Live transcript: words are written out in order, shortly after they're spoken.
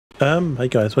Hey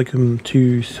guys, welcome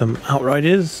to some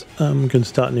Outriders. I'm going to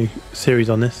start a new series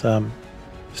on this.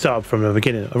 Start from the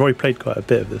beginning. I've already played quite a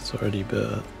bit of this already,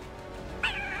 but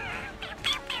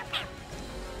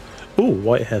oh,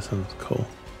 white hair sounds cool.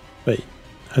 Wait,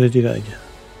 how do I do that again?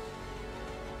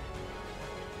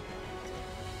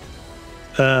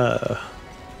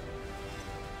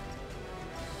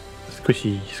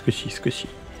 Squishy, squishy, squishy.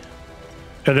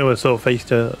 I don't know what sort of face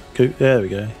to go. There we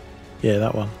go. Yeah,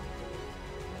 that one.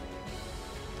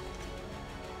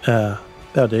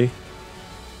 That'll do.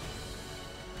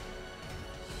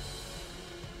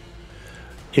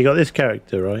 You got this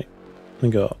character, right?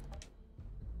 And got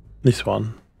this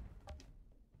one.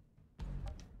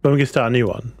 But I'm gonna start a new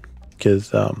one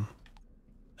because I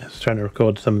was trying to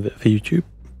record some of it for YouTube.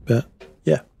 But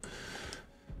yeah,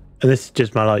 and this is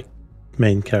just my like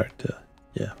main character.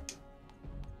 Yeah.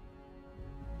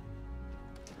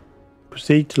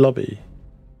 Proceed to lobby.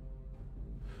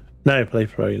 No, play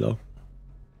Prologue.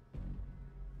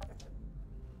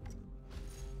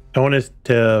 I wanted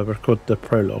to record the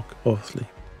prologue, obviously,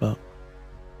 but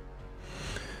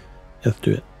let's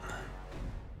do it.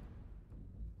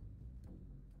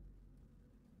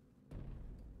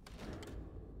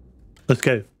 Let's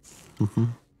go.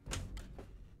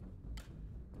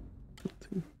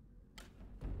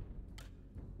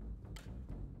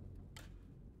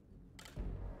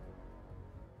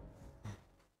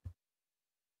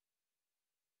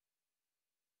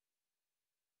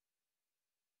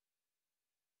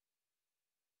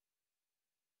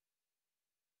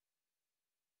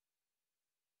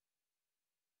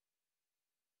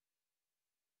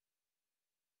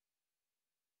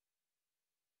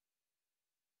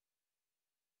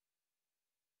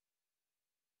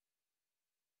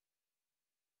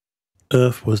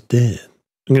 Earth was dead.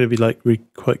 I'm going to be like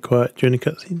quite quiet during the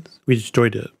cutscenes. We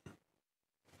destroyed it.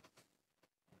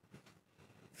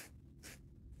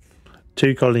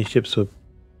 2 colony ships were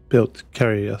built to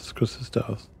carry us across the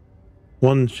stars.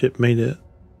 1 ship made it.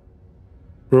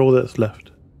 We're all that's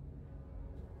left.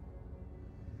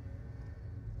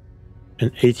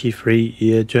 An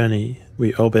 83-year journey,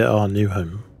 we orbit our new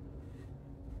home.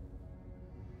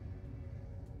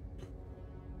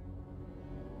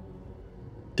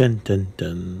 Dun dun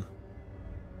dun.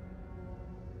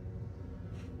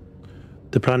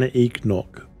 The planet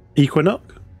Equinox?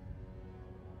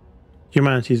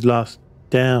 Humanity's last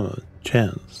damn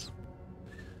chance.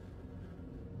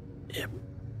 Yep.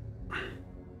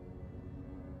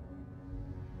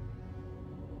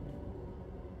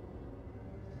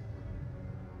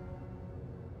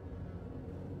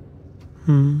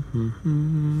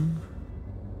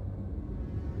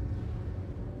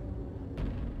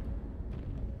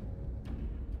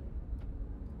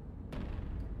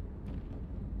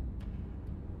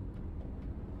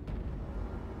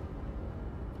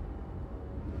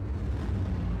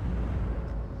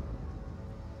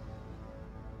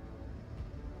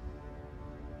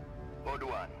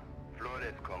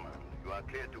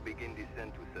 Cleared to begin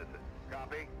descent to surface.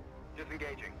 Copy.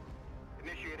 Disengaging.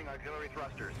 Initiating auxiliary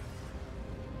thrusters.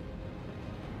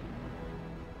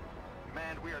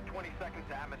 Command, we are 20 seconds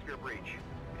to atmosphere breach.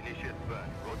 Initiate burn.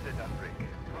 Rotate on brake.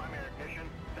 Primary ignition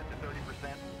set to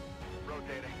 30%.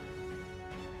 Rotating.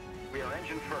 We are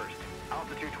engine first.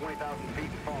 Altitude 20,000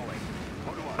 feet and falling.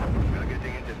 Mode 1.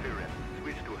 Targeting interference.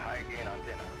 Switch to high gain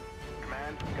antenna.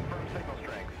 Command, confirm signal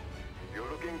strength. You're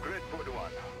looking great, Mode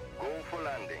 1. Go for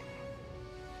landing.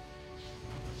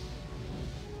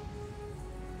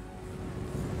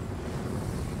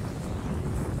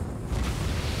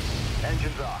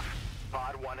 Engines off.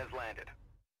 Pod 1 has landed.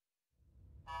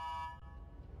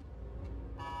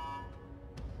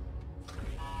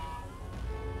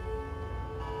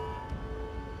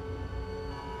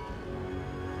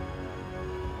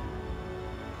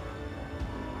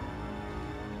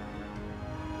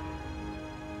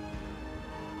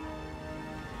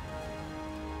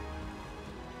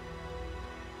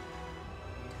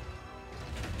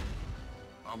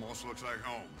 Almost looks like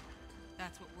home.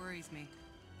 That's what worries me.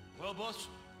 Well, boss,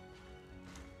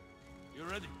 you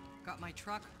ready? Got my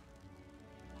truck?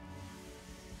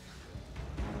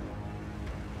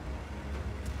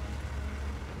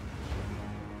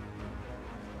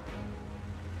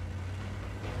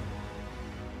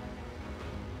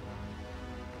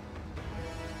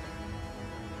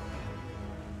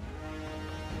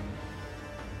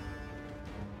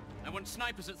 I want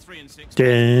snipers at 3 and 6.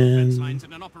 Damn. Fence lines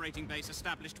and an operating base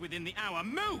established within the hour.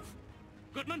 Move!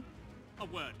 Goodman, a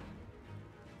word.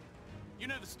 You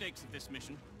know the stakes of this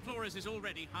mission. Flores is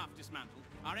already half dismantled.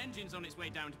 Our engine's on its way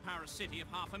down to power a city of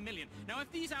 500,000. Now,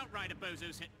 if these Outrider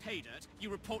bozos hit pay dirt, you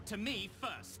report to me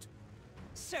first.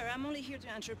 Sir, I'm only here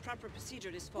to ensure proper procedure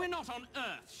is followed. We're not on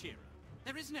Earth, Shearer.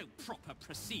 There is no proper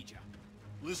procedure.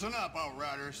 Listen up,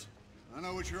 Outriders. I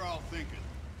know what you're all thinking.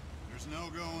 There's no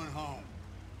going home.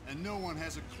 And no one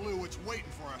has a clue what's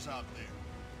waiting for us out there.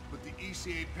 But the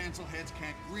ECA pencilheads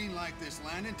can't greenlight this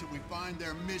land until we find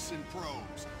their missing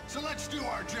probes. So let's do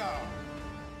our job!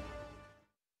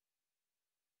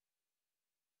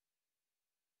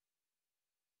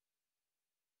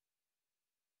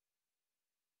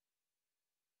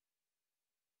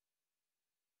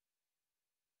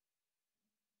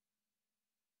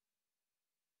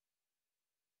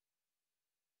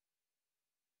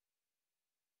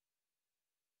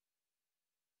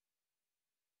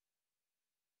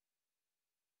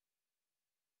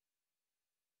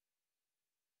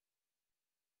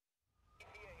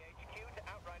 HQ to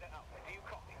Outrider Alpha. Do you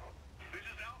copy? This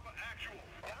is Alpha Actual.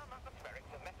 Down atmospherics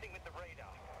are messing with the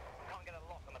radar. Can't get a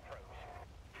lock on the probes.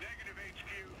 Negative HQ.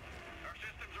 Our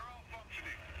systems are all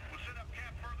functioning. We'll set up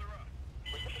camp further up.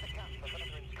 Return to the camp for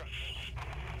further instructions.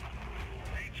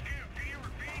 HQ, can you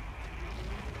repeat?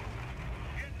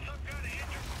 Getting some kind of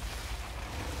injury.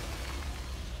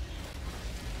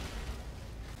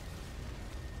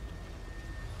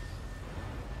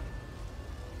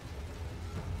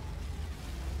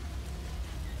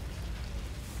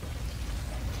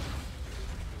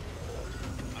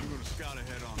 I'm gonna scout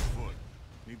ahead on foot.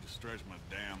 Need to stretch my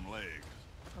damn legs.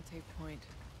 I'll take point.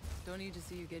 Don't need to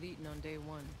see you get eaten on day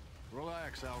one.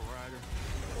 Relax, Outrider.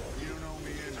 You don't owe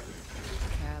me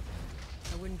anything. Cap,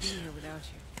 I wouldn't be here without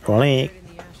you. Right. Buried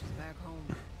in the ashes back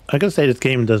home. I gotta say this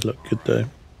game does look good though.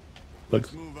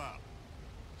 Looks Let's move out.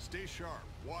 Stay sharp.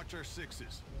 Watch our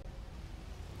sixes.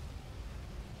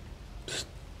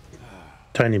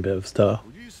 tiny bit of star.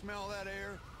 Would you smell that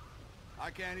air? I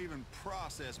can't even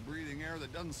process breathing air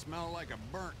that doesn't smell like a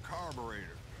burnt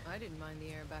carburetor. I didn't mind the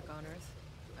air back on Earth.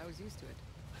 I was used to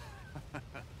it.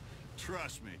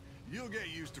 Trust me, you'll get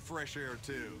used to fresh air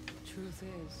too. Truth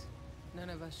is,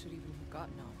 none of us should even have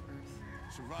gotten off Earth.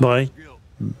 Why? Survivor's guilt.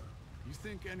 You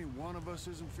think any one of us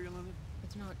isn't feeling it?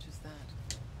 It's not just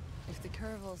that. If the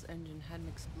Caravel's engine hadn't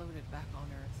exploded back on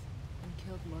Earth and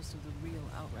killed most of the real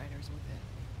Outriders with it,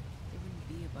 there wouldn't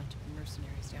be a bunch of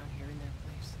mercenaries down here in their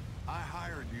place. I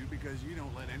hired you because you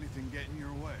don't let anything get in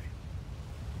your way.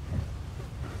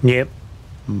 Yep.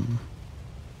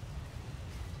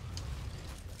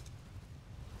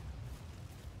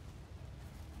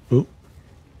 Ooh.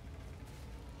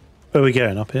 Where are we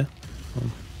going? Up here?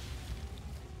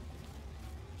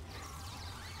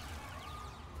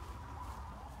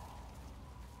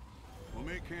 We'll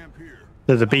make camp here.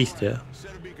 There's a beast here.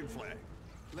 Set a beacon flag.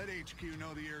 Let HQ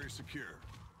know the area's secure.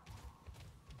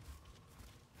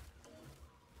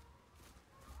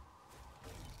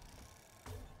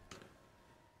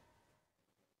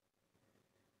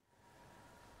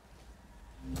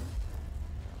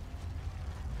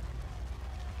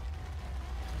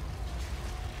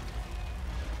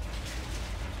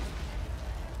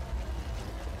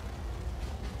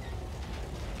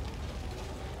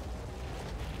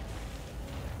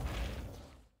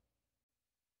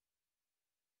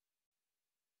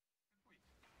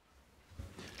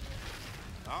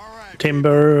 All right,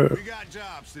 Timber. people, we got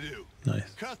jobs to do.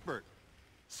 Nice. Cuthbert,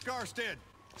 Scarstead,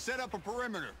 set up a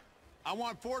perimeter. I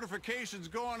want fortifications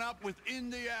going up within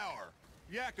the hour.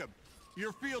 Jakob,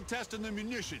 you're field testing the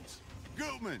munitions.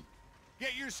 Gutman,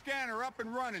 get your scanner up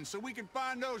and running so we can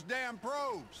find those damn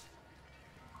probes.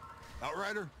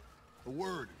 Outrider, a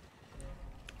word.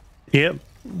 Yep.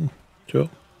 Sure.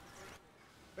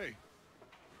 Hey,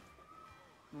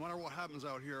 no matter what happens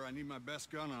out here, I need my best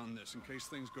gun on this in case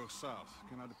things go south.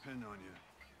 Can I depend on you?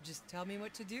 Just tell me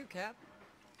what to do, Cap.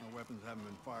 My weapons haven't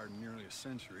been fired in nearly a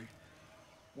century.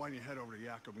 Why don't you head over to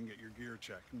Jakob and get your gear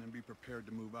checked, and then be prepared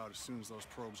to move out as soon as those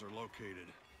probes are located.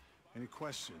 Any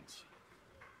questions?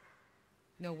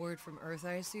 No word from Earth,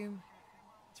 I assume?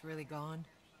 It's really gone?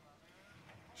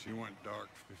 She went dark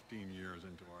 15 years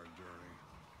into our journey.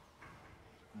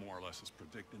 More or less as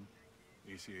predicted.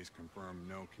 ECA's confirmed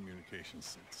no communication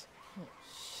since. Oh,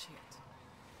 shit.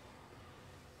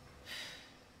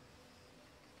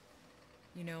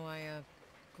 You know, I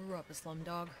grew up a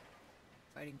slumdog,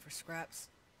 fighting for scraps.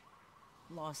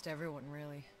 Lost everyone,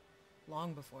 really.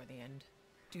 Long before the end.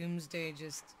 Doomsday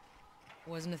just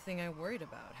wasn't a thing I worried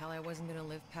about. Hell, I wasn't gonna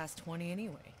live past 20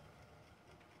 anyway.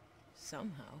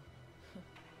 Somehow.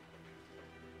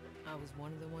 I was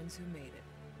one of the ones who made it.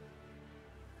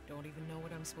 Don't even know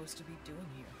what I'm supposed to be doing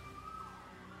here.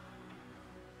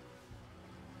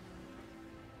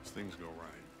 As things go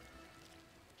right,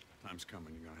 time's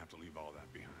coming, you're gonna have to leave all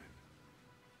that behind.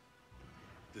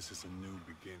 This is a new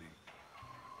beginning.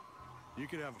 You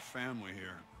could have a family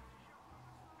here.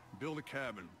 Build a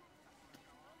cabin.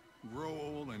 Grow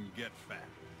old and get fat.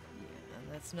 Yeah,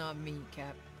 that's not me,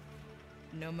 Cap.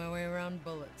 Know my way around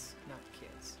bullets, not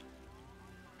kids.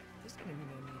 There's gonna be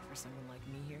no need for someone like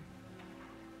me here.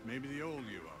 Maybe the old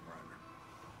you, Outrider.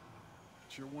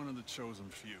 But you're one of the chosen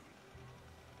few.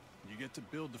 You get to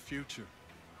build the future.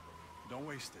 Don't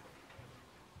waste it.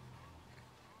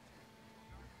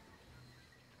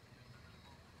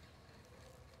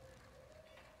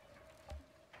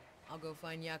 I'll go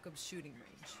find Jakob's shooting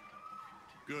range.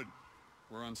 Good.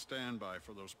 We're on standby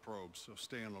for those probes, so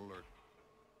stay on alert.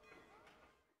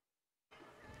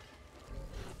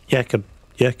 Jakob.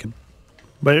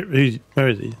 Where is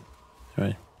he?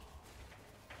 Right.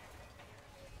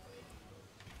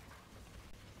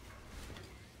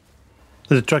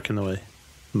 There's a truck in the way.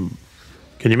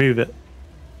 Can you move it?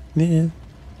 Yeah.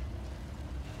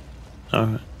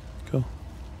 Alright, cool.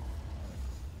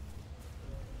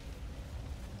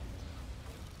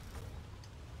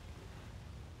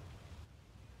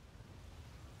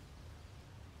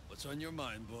 What's on your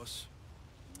mind, boss?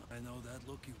 I know that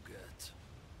look you get.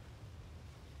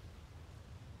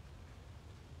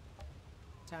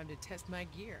 Time to test my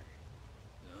gear.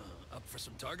 Up for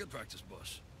some target practice,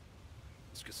 boss.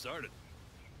 Let's get started.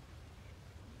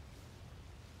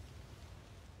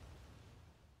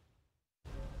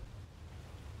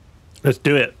 Let's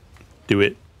do it. Do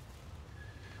it.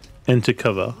 Enter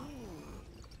cover.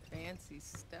 Fancy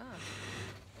stuff.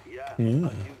 Yeah, Yeah.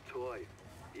 a new toy.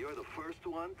 You're the first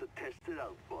one to test it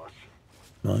out, boss.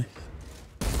 Nice.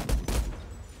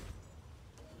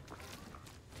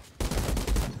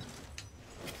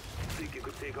 Think you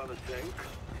could take on a tank?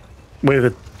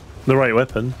 With the right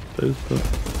weapon, I suppose, but...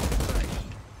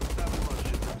 Not much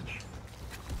to touch.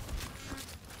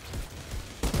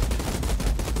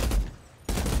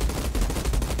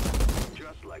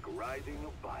 Just like riding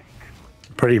a bike.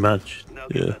 Pretty much, Now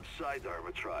give yeah. that sidearm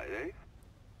a try, eh?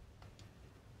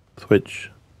 Switch.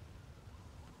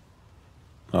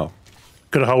 Oh.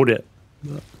 Gotta hold it.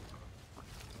 Feels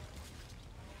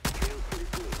pretty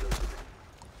good, doesn't it?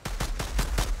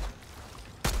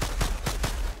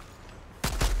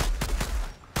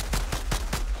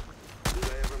 Did I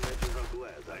ever mention how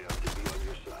glad I am to be on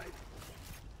your side?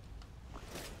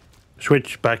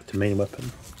 Switch back to main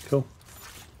weapon. Cool.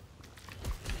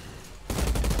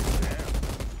 Damn.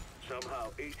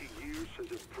 Somehow 80 years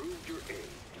has improved your aim.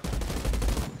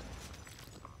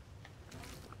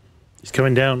 He's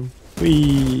coming down.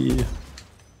 Whee!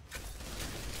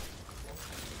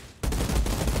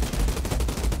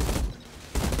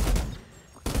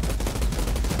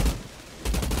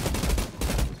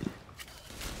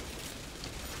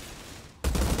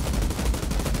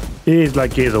 It is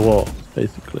like Gears of War,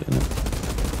 basically, isn't it?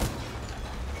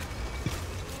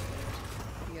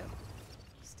 Yep.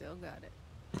 Still got it.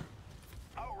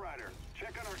 Outrider,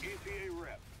 check on our ECA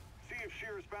rep. See if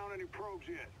Shearer's found any probes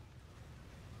yet.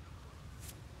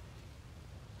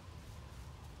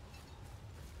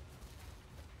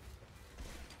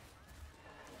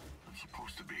 I'm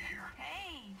supposed to be here.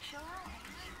 Hey, chill out.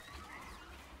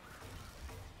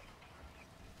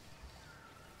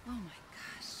 Oh my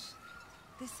gosh.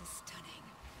 This is stunning.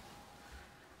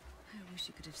 I wish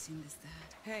you could have seen this, Dad.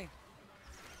 Hey.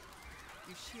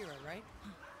 You're Shira, right?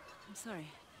 I'm sorry.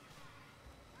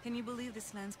 Can you believe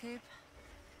this landscape?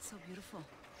 It's so beautiful.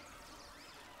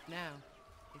 Now,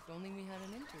 if only we had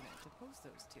an internet to post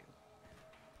those to.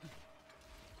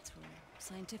 It's for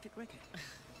scientific record.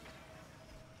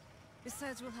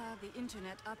 Besides, we'll have the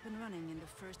internet up and running in the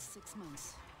first 6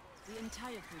 months. The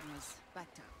entire thing is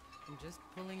backed up. I'm just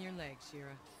pulling your leg,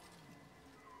 Shira.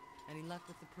 Any luck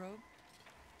with the probe?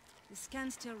 The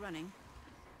scan's still running.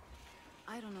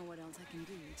 I don't know what else I can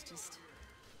do. It's just...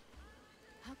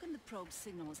 How can the probe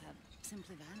signals have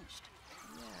simply vanished?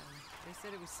 Yeah, they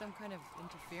said it was some kind of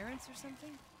interference or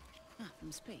something? Ah,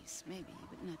 from space, maybe,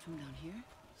 but not from down here.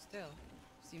 Still,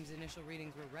 seems initial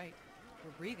readings were right.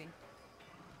 We're breathing.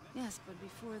 Yes, but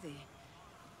before the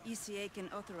ECA can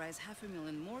authorize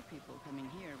 500,000 more people coming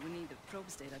here, we need the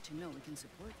probe's data to know we can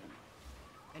support them.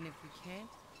 And if we can't,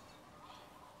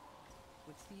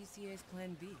 what's the ECA's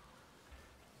plan B? Do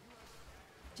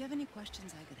you have any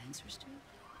questions I get answers to?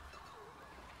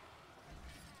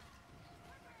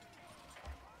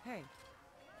 Hey,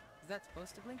 is that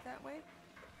supposed to blink that way?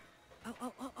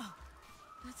 Oh.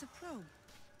 That's a probe.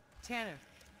 Tanner,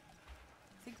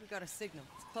 I think we got a signal.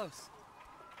 It's close.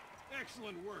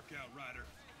 Excellent work, Outrider.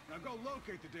 Now go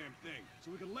locate the damn thing,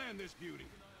 so we can land this beauty.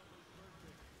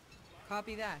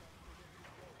 Copy that.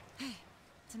 Hey,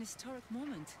 it's an historic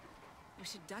moment. We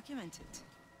should document it.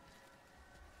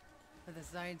 For the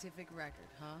scientific record,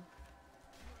 huh?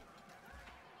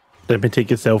 Let me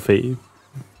take a selfie.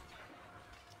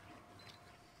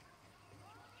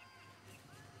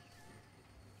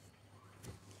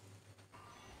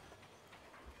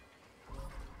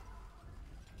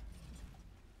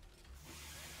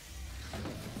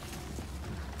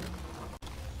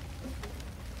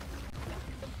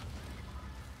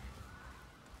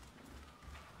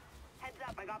 Heads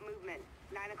up, I got movement.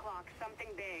 9 o'clock, something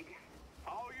big.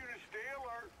 All units stay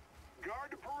alert.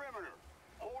 Guard the perimeter.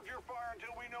 Hold your fire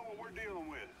until we know what we're dealing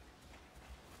with.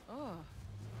 Oh,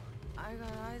 I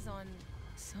got eyes on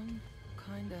some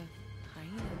kind of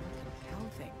hyena-looking cow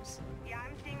things. Yeah,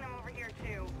 I'm seeing them over here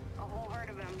too. A whole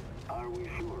herd of them. Are we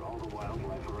sure all the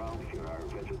wildlife around here are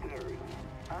vegetarians?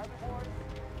 Herbivores?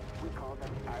 We call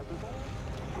them herbivores?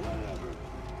 Whatever.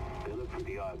 They look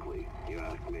pretty ugly. You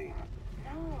ask me.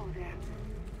 No,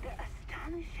 they're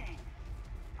astonishing.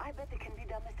 I bet they can be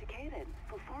domesticated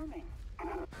for farming.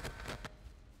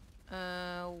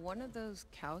 One of those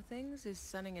cow things is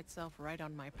sunning itself right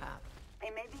on my path. Hey,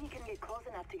 maybe you can get close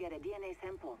enough to get a DNA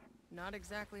sample. Not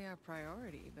exactly our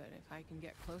priority, but if I can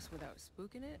get close without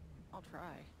spooking it, I'll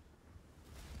try.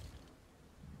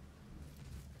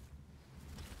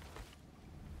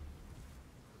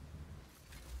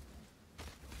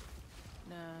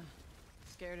 Nah,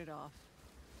 scared it off.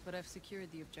 But I've secured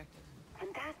the objective.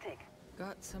 Fantastic.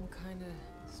 Got some kind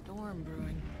of storm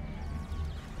brewing.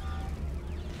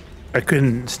 I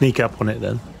couldn't sneak up on it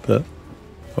then, but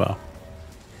well.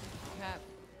 Cap,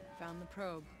 found the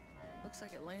probe. Looks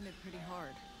like it landed pretty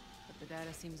hard, but the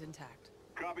data seems intact.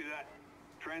 Copy that.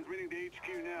 Transmitting to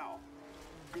HQ now.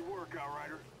 Good work,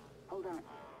 Outrider. Hold on.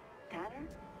 Tanner?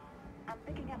 I'm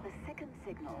picking up a second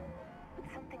signal, but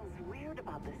something's weird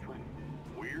about this one.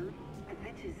 Weird? The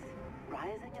pitch is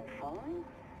rising and falling?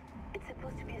 It's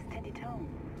supposed to be a steady tone.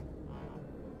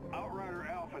 Outrider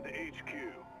Alpha to HQ.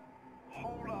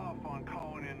 Hold off on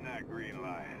calling in that green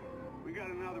light. We got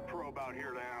another probe out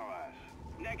here to analyze.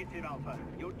 Negative, Alpha.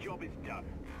 Your job is done.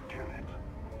 Damn it.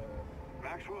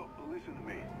 Maxwell, listen to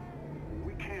me.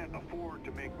 We can't afford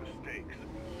to make mistakes.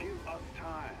 Give us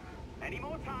time. Any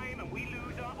more time and we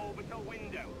lose our orbital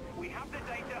window. We have the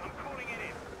data, I'm calling it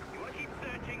in. You want to keep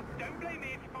searching? Don't blame me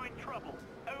if you find trouble.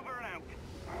 Over and out.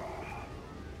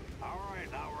 All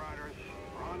right, Outriders.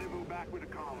 Rendezvous back with the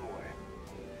convoy.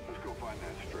 Let's go find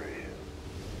that stray.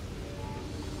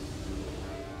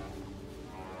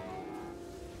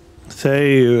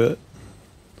 So,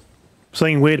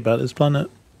 something weird about this planet.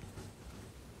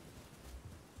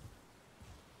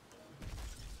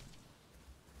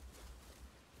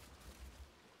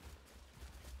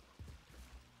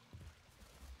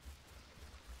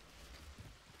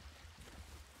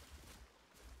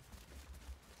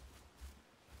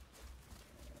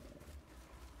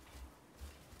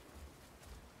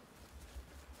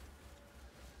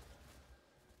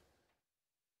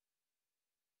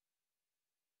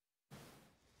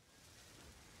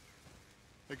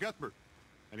 Hey, Cuthbert,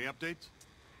 any updates?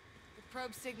 The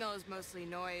probe signal is mostly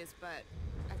noise, but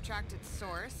I've tracked its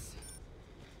source.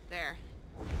 There.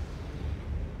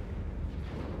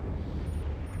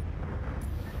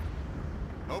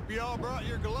 Hope you all brought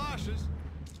your galoshes.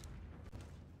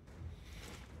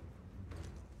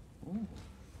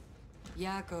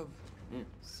 Jakob.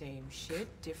 Same shit,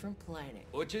 different planet.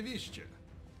 Oczywiście.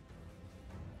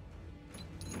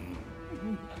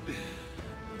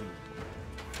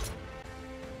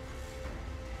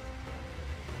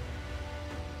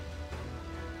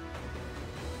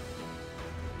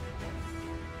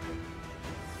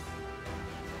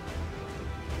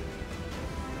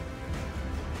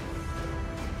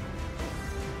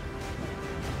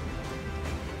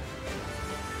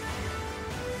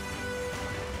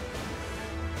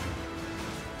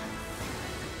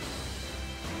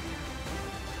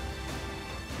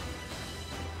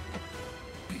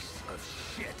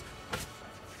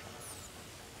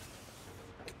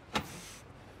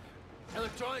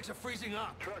 Electronics are freezing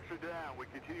up. Trucks are down. We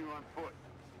continue on foot.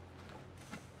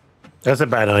 That's a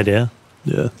bad idea.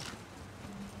 Yeah.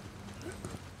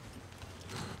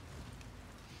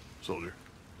 Soldier,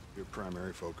 your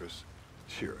primary focus,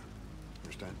 Shira.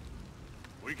 Understand?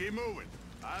 We keep moving.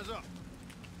 Eyes up.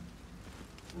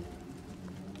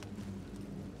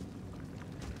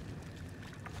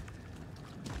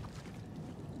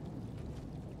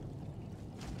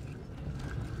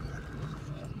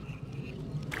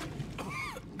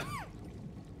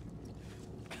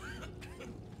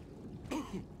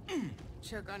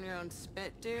 Choke on your own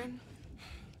spit, dude?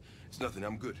 It's nothing,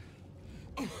 I'm good.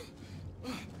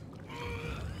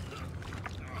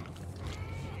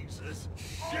 Jesus.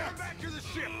 Get back to the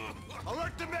ship!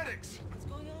 Alert the medics! What's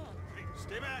going on? Hey,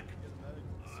 stay back!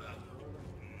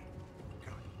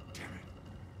 God damn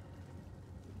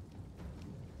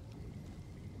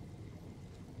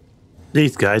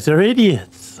These guys are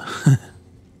idiots.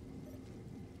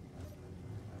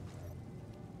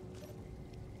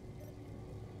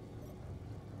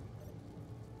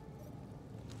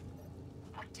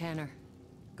 Tanner,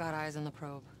 got eyes on the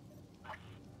probe.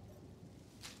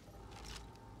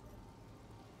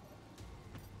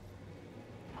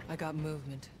 I got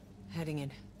movement. Heading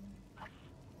in.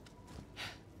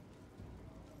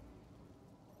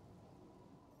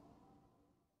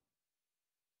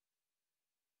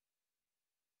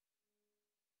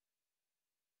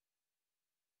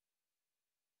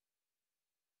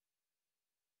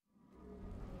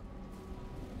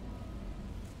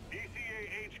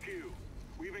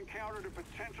 We've encountered a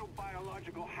potential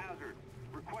biological hazard.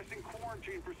 Requesting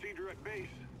quarantine procedure at base.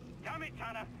 Damn it,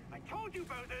 Tanner! I told you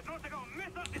bothers not to go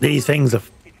mess up this. These things are.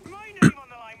 It's my name on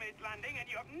the line with its landing, and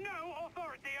you have no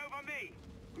authority over me.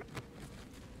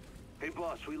 Hey,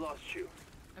 boss, we lost you.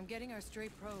 I'm getting our stray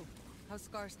probe. How's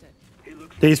Scarstead? He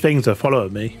looks. These things are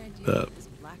following me, Any idea but what this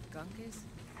black gunk is?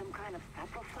 Some kind of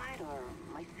saprophyte or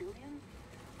mycelium?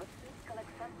 What's this? Collect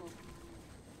samples.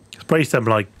 it's probably some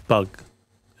like bug.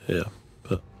 Yeah,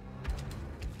 but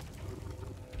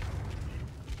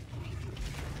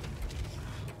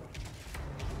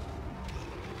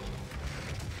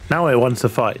now it wants to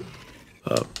fight.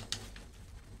 Oh.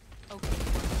 Okay.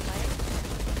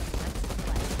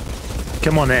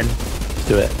 Come on then,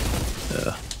 do it.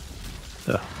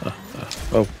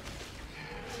 Oh.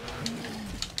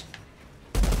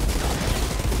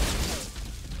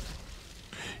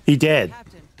 He dead.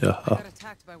 Captain, Yeah. I got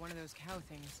attacked by one of those cow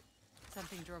things.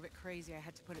 Something drove it crazy. I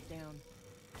had to put it down.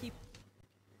 Keep.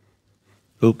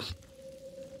 Oops.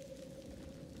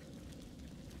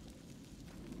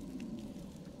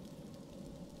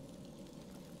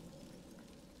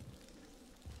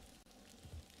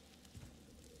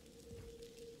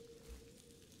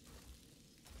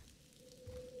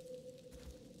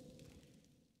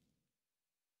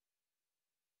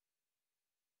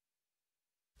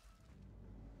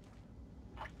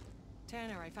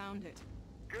 Tanner, I found it.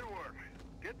 Good work.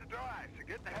 Get the drives and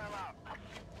get the hell out.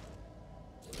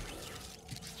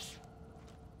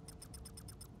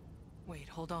 Wait,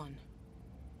 hold on.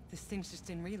 This thing's just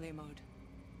in relay mode.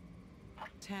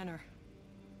 Tanner,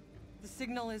 the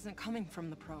signal isn't coming from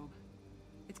the probe.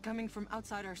 It's coming from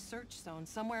outside our search zone,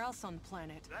 somewhere else on the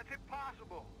planet. That's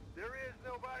impossible. There is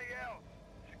nobody else.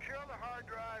 Secure the hard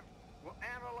drive. We'll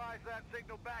analyze that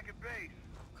signal back at base.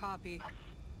 Copy.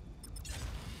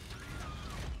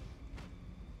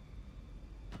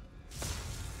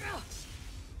 Ugh.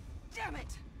 Damn it!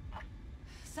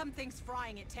 Something's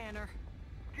frying it, Tanner.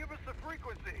 Give us the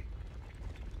frequency.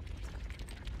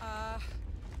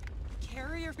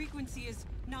 Carrier frequency is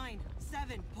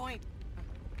 97 point.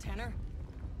 Tanner,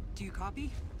 do you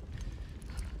copy?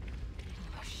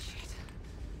 Oh, shit.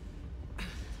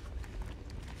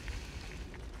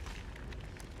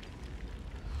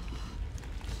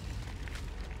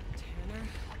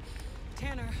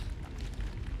 Tanner,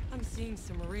 I'm seeing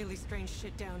some really strange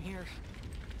shit down here.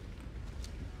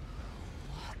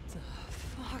 What the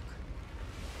fuck?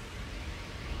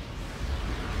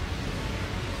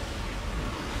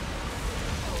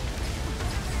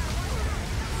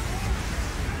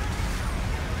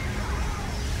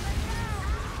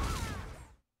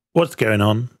 What's going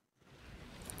on?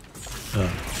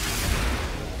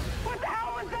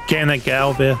 Getting that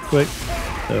gal there quick.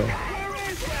 So.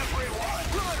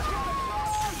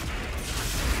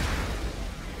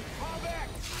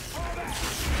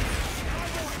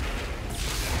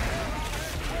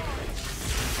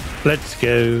 Let's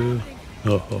go.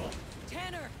 Oh.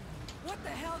 Tanner, what the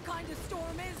hell kind of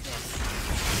storm is this?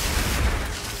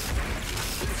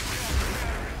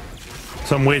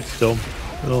 Some weird storm.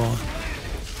 Oh.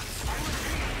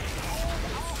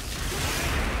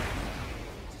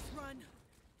 Just run.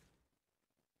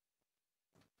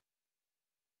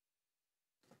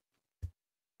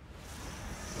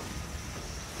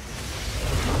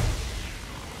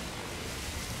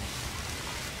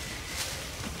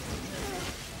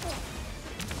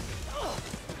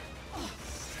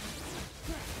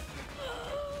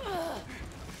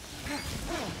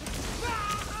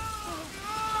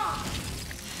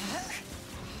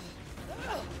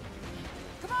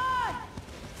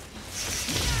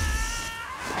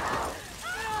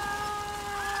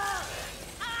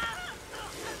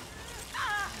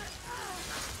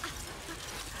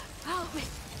 Help me.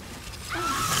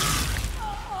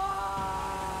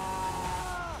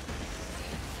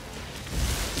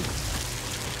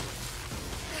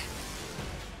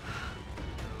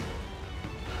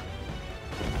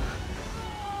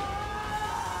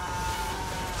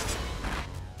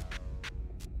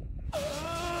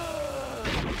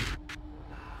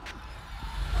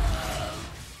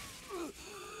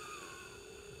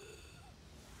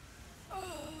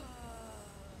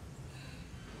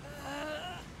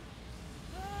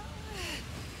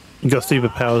 You got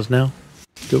superpowers now.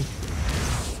 Cool.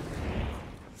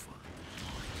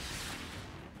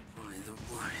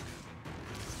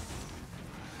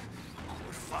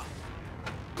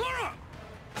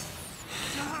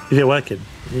 Is it working?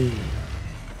 Yeah.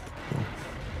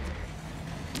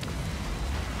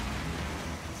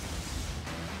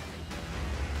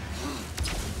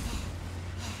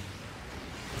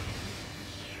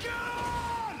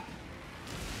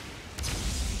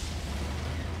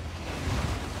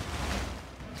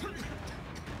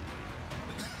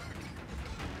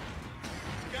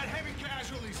 Got heavy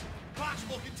casualties.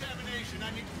 Possible contamination.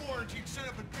 I need quarantine set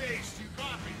up at base. Do you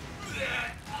copy?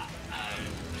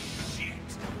 Shit.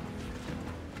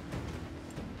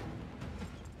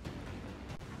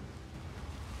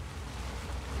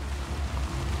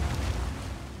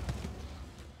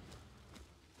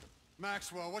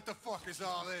 Maxwell, what the fuck is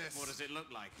all this? What does it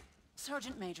look like?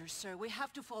 Sergeant Major, sir, we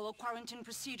have to follow quarantine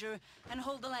procedure and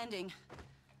hold the landing.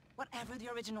 Whatever the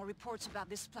original reports about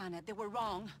this planet, they were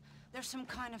wrong. There's some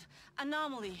kind of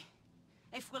anomaly.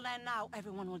 If we land now,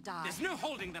 everyone will die. There's no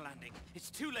holding the landing. It's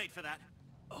too late for that.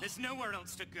 There's nowhere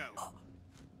else to go.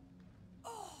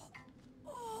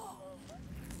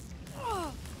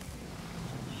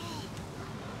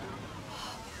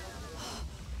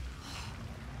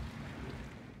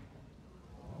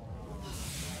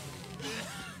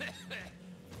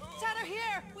 Tanner,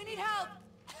 here! We need help!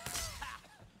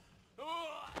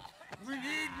 We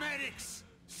need medics.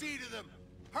 See to them.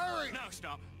 Hurry! No,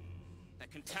 stop. They're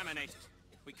contaminated.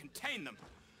 We contain them.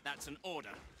 That's an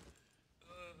order.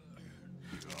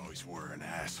 You always were an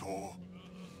asshole.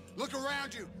 Look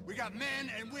around you. We got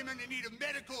men and women in need of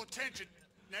medical attention.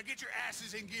 Now get your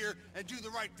asses in gear and do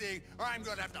the right thing, or I'm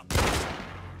gonna have to...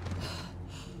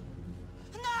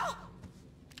 No!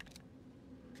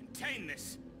 Contain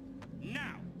this.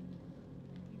 Now.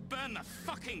 Burn the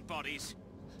fucking bodies.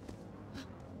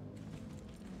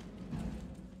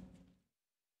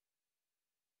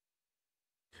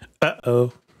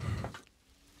 Uh-oh.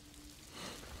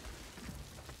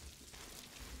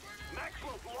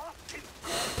 Maxwell's lost his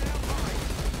goddamn mind.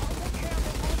 I'll take care of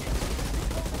the wounded.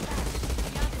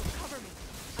 Leandro, cover me.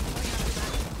 I'm going after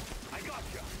Maxwell. I got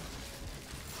you.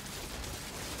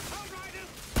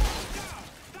 Outriders, down!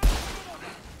 Down!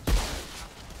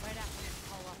 Right after you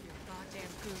call off your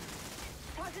goddamn goon.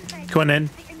 Come on in.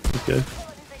 Let's go.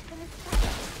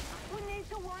 We need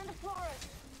to warn the florist.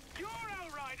 Your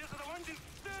Outriders are the ones who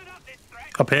stirred up this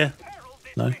threat. Up here? Peril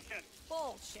this No. mission.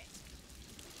 Bullshit.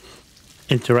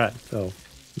 Interact. Oh.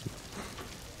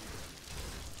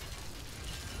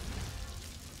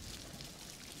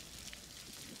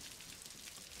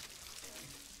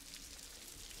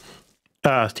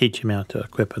 Ah, it's teaching me how to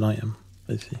equip an item.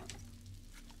 I see.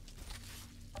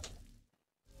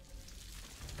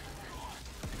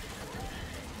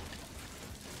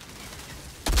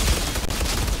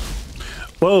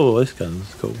 Whoa, this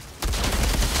gun's cool.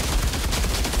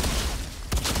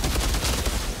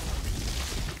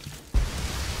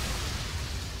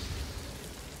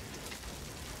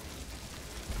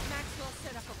 Maxwell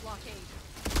set up a blockade.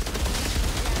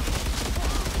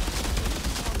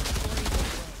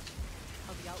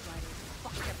 Of the Outriders.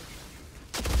 Fuck everything.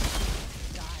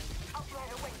 Die.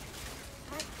 Outrider, wait.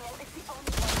 Maxwell is the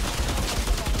only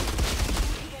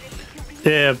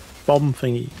one. Yeah, bomb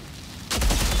thingy.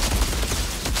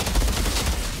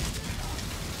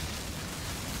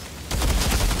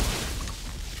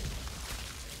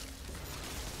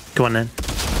 Come on then.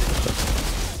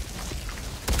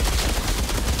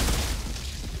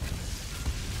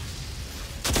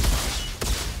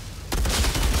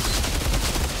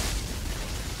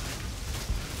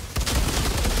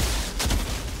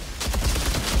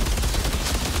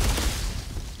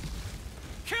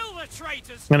 Kill the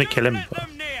traitors. I'm gonna Don't kill him. let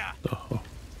them near. Oh.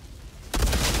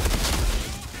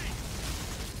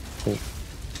 Oh.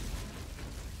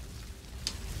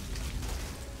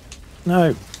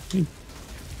 No.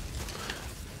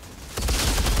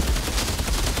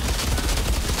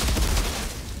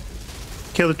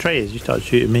 Kill the traitors, you start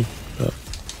shooting me. But...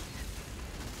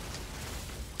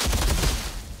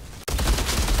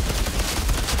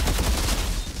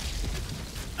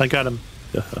 I got him.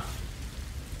 Do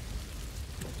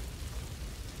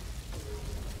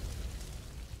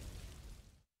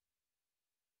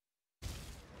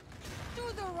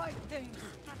the right thing.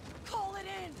 Call it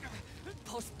in.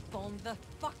 Postpone the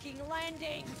fucking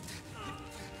landing.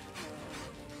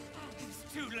 It's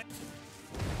too late.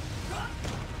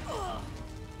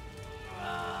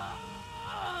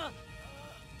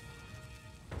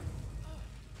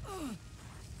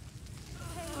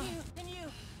 Can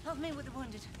you help me with the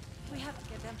wounded? We have to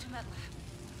get them to MedLab.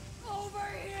 Over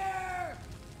here!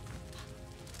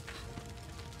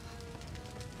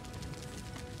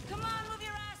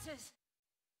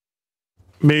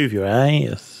 Move your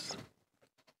ass.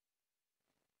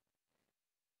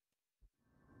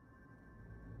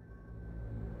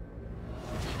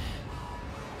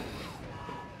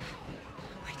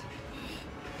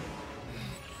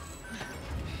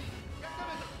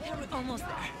 We're almost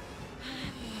there.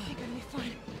 You're gonna be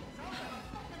fine.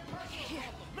 Here.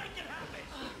 Make it happen!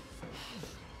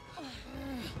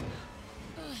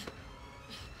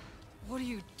 What are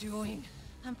you doing?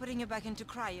 I'm putting you back into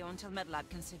cryo until MedLab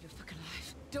can save your fucking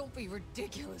life. Don't be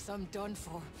ridiculous. I'm done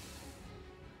for.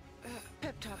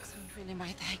 Pep talks aren't really my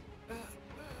thing.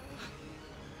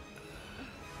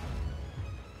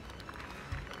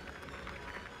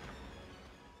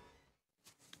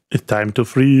 It's time to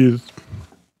freeze.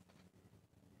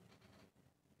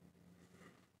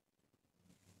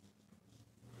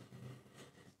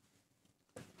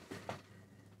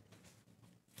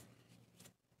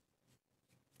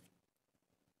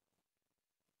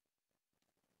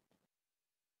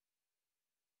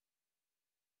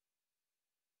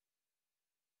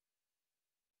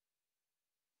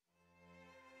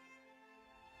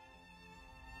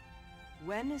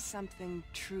 When is something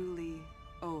truly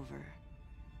over?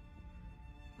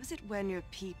 Was it when your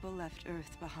people left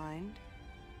Earth behind?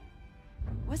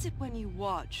 Was it when you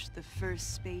watched the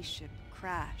first spaceship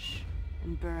crash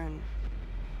and burn?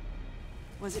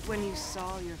 Was it when you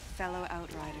saw your fellow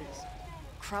Outriders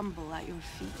crumble at your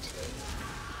feet?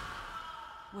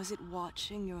 Was it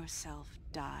watching yourself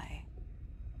die?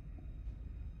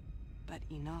 But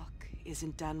Enoch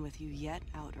isn't done with you yet,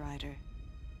 Outrider.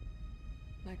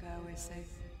 Like I always say,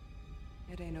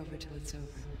 it ain't over till it's over.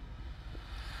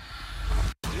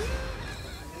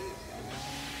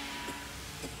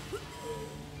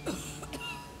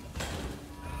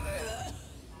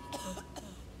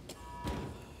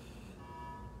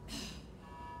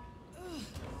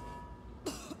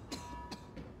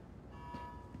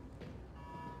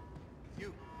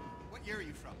 You, what year are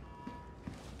you from?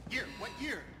 Year, what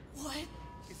year? What?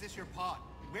 Is this your pod?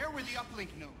 Where were the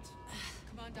uplink nodes?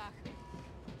 Come on, Doc.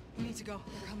 We need to go.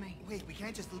 They're coming. Wait, we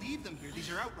can't just leave them here. These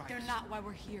are Outriders. They're not why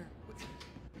we're here.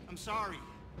 I'm sorry.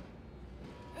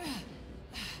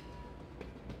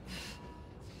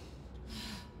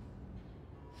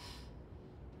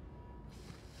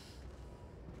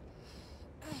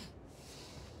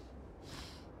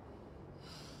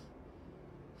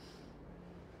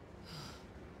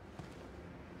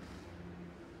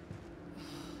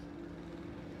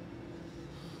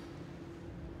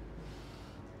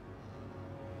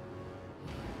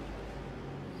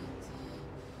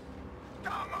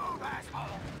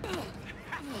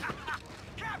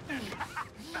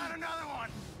 Not another one!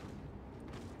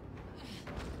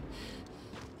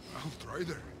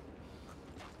 Outrider.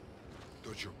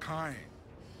 Thought your kind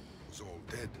was all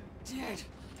dead. Dead.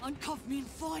 Uncuff me and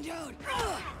find out.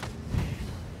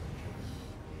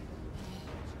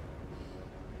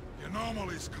 The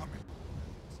anomaly's coming.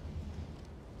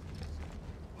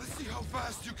 Let's see how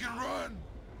fast you can run.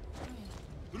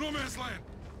 To no man's land,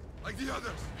 like the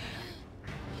others.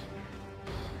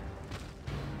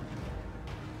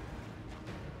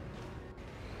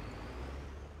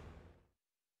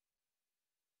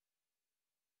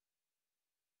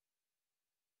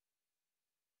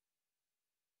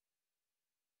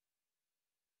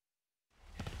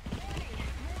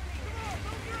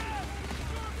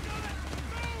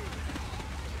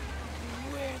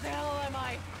 Where the hell am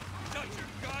I? Shut your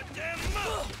goddamn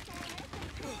mouth!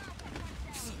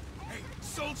 Hey,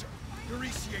 soldier! You're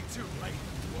ECA too, right?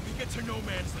 When we get to no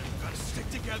man's land, we gotta stick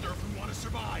together if we want to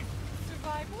survive.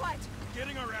 Survive what?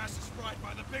 Getting our asses fried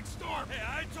by the big storm. Hey,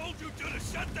 I told you to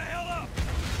shut the hell up!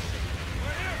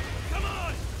 We're here! Come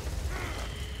on!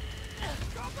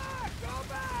 Go back! Go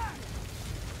back!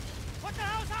 What the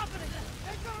hell's happening?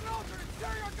 They've got an Aldrin and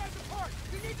tearing our guys apart!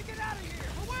 We need to get out of here!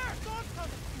 But where? Storm's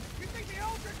coming! You think the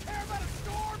Aldrin care about a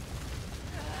storm?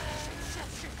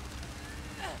 Shit.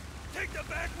 Take the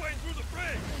back way through the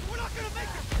bridge! We're not gonna make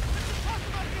it! Let's just talk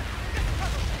about it! Get the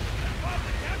cover! Bob,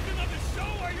 the captain of the show,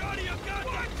 are you out of your goddamn...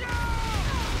 Watch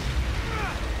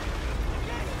out!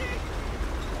 Okay, Steve!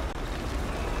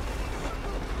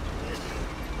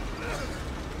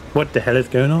 What the hell is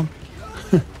going on?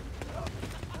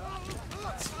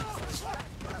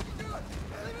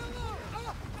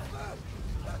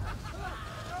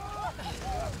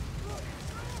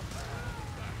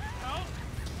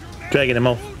 Dragging him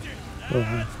off. Oh,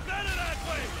 Better that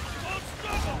way! Won't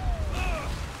struggle!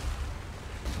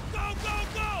 Go, go,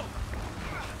 go!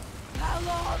 How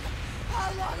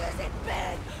long has it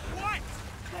been? What?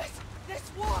 This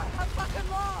war, how fucking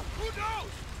long? Who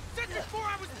knows? Since before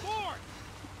I was born!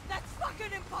 That's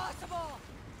fucking impossible!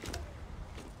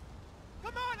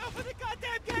 Come on, open the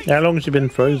goddamn gate! How long has she been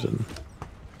frozen?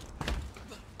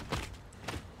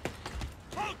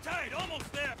 Hold tight,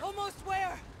 almost there. Almost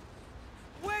where?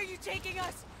 Where are you taking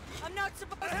us? I'm not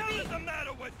supposed What the to hell be. is the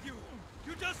matter with you?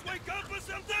 You just wake up or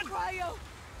something? Cryo,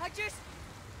 I just...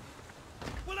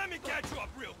 Well, let me catch you up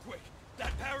real quick.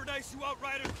 That paradise you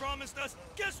Outriders promised us,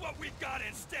 guess what we've got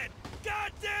instead?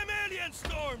 Goddamn alien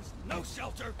storms! No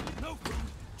shelter, no food,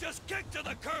 just kicked to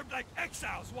the curb like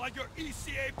exiles while your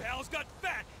ECA pals got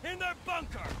fat in their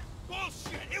bunker.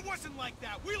 Bullshit! It wasn't like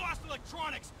that. We lost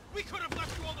electronics. We could have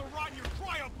left you all to rot in your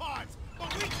cryopods,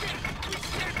 but we didn't. We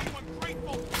stand you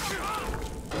ungrateful.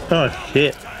 Oh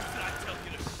shit. Times did I tell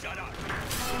you to shut up?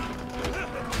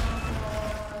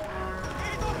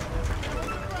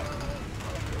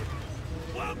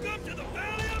 Welcome to the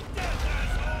Valley of Death,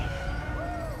 asshole!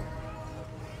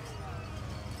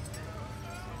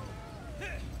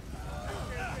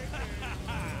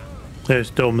 There's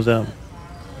storms out.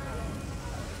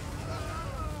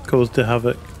 Caused the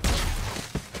havoc.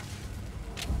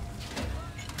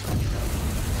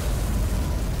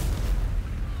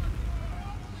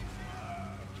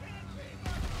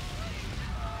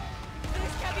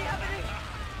 This can't be happening!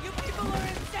 You people are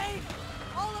insane!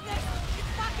 All of this is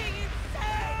fucking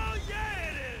insane! Oh yeah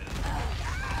it is!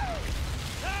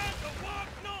 Time to walk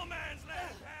no man's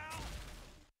land, pal!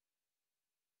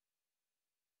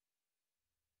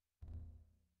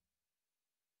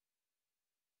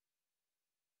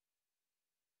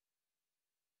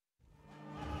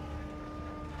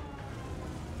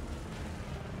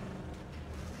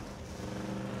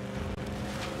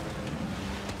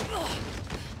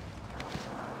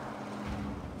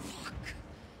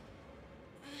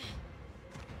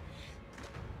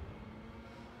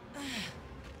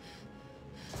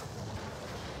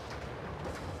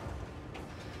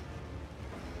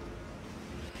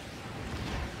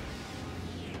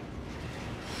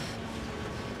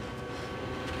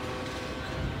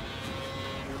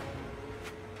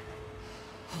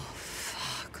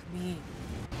 Fuck me.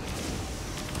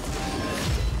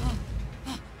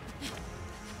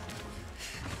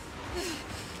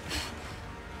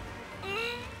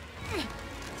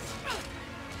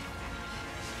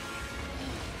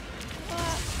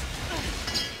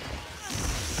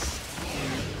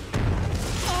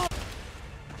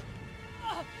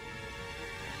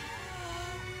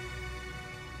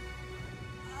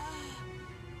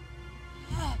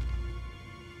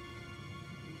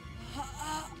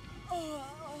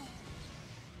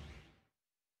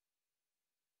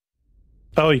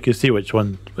 Oh, you can see which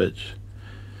one, which.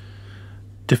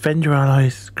 Defend your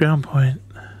allies, ground point.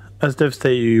 As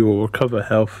Devastator, you will recover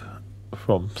health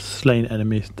from slain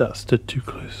enemies that stood too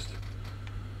close.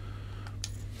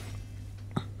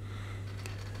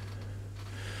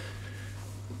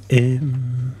 Yeah,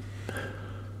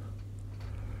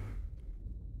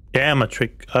 I'm a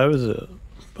trick.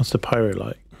 What's the pyro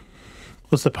like?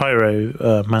 What's the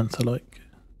Pyromancer like?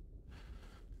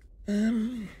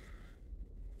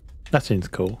 That seems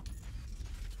cool.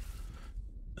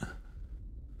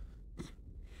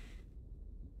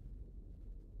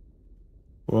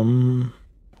 I'm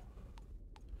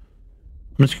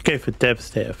just gonna go for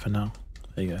Devastator for now.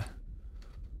 There you go.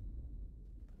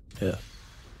 Yeah.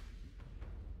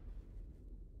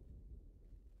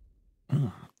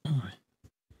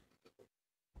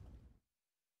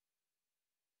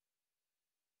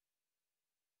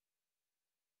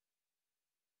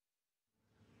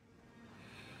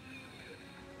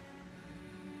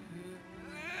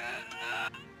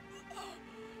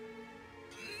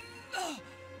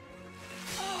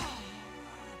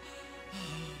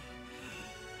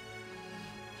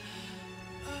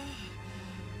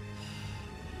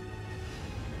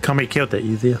 Can't be killed that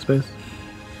easy, I suppose.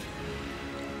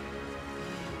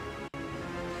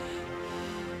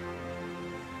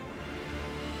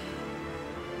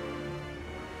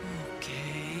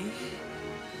 Okay.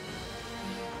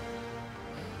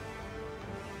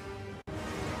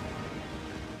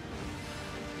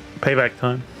 Payback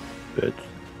time. Good.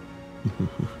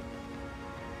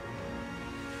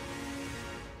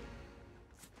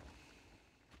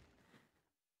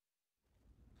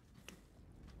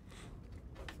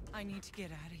 I need to get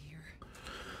out of here.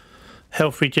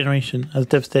 Health regeneration. As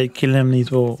Devastator, killing enemies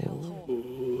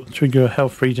will trigger a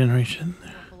health regeneration. I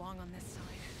don't belong on this side.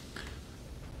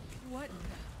 What in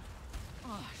the...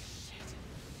 Oh, shit.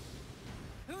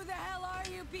 Who the hell are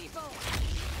you people?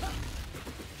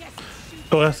 Guess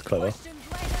it's Oh, that's clever. questions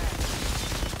later.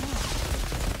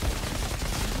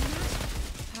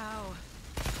 How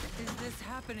is this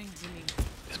happening to me?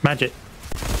 It's magic.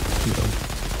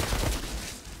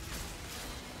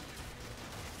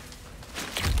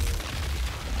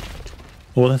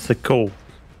 Well, that's a cool.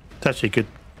 It's actually good.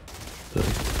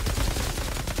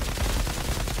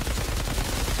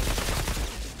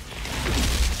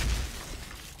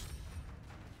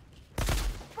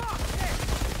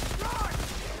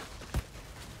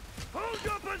 Hold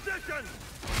your position!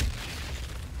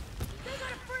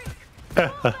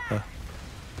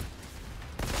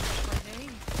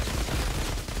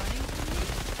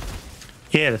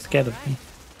 Yeah, they're scared of me.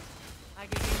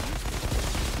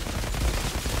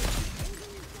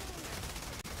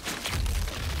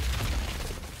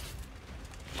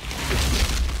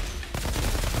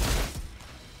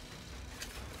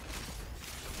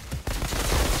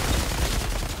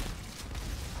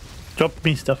 Drop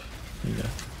me stuff. There you go.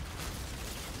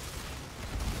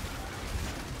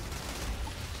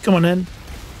 Come on in.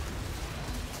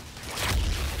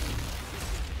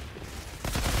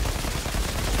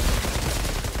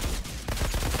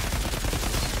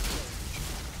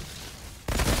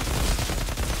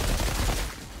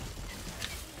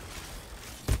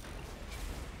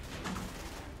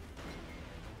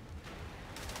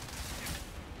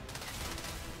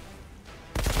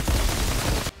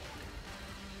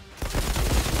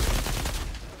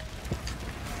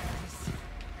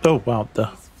 Oh wow, the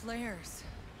These flares.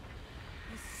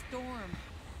 This storm.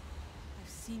 I've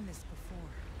seen this before.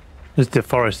 it's the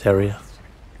forest area.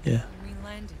 Yeah. When we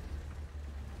landed.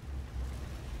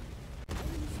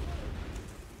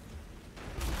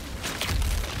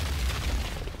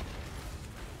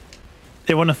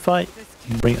 They want to fight.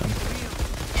 Bring them.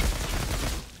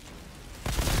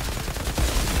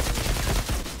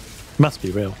 Must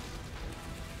be real.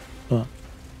 What?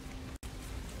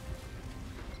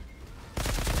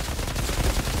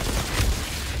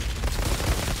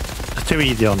 It's too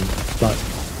easy on like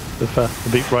the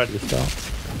big right at the start.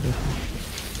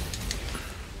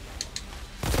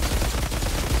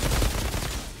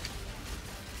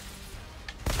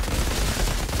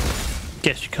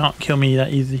 Guess you can't kill me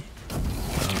that easy.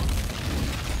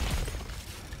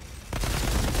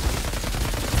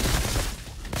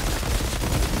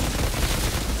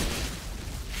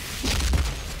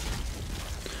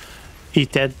 He's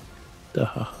dead.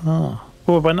 Oh,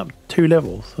 we went up 2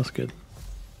 levels. That's good.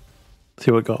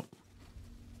 See what we got.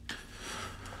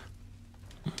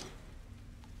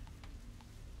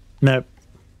 Nope.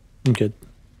 I'm good.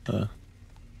 I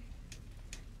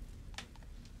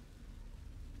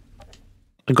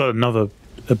got another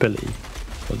ability.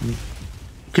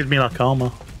 Gives me like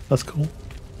armor. That's cool.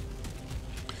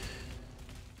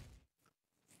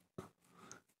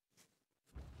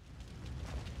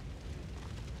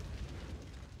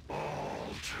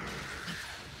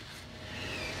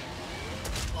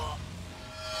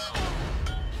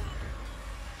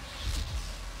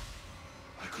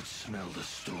 Smell the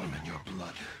storm in your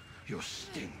blood, your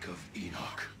stink of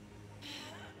Enoch.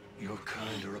 Your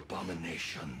kind are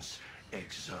abominations,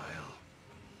 exile.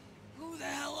 Who the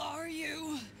hell are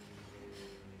you?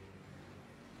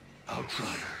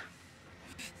 Outrider.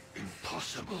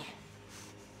 Impossible.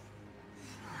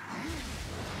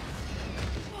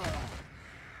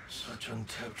 Such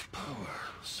untapped power,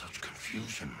 such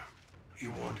confusion.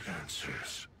 You want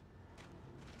answers.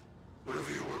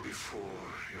 Whatever you were before,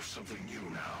 you're something new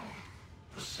now.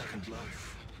 A second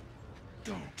life.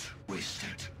 Don't waste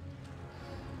it.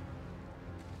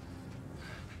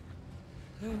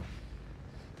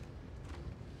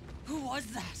 Who was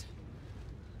that?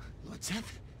 Lord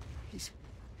Seth?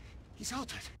 He's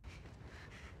altered.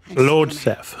 Lord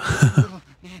Seth.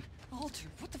 Man. Altered?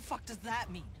 What the fuck does that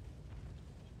mean?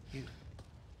 You.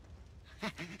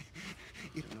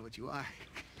 You don't know what you are.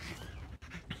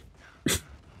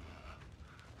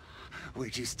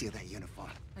 Where'd you steal that uniform?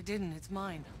 I didn't, it's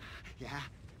mine. Yeah?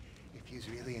 If you's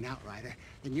really an outrider,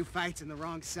 then you fights on the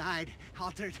wrong side,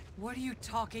 altered. What are you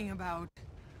talking about?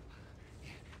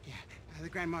 Yeah, the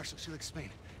Grand Marshal, she'll explain.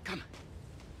 Come.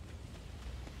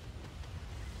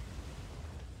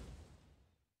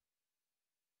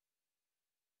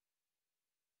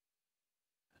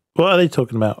 What are they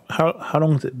talking about? How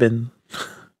long has it been?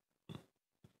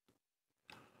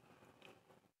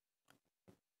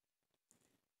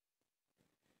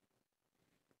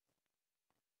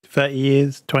 30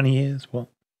 years, 20 years, what?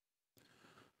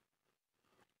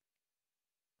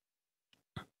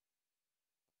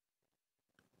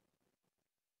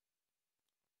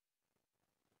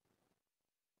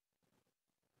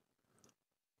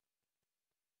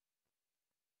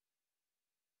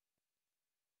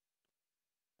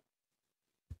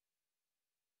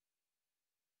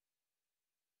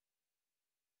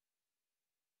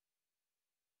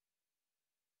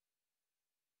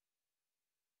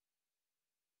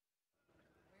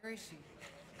 Where is she?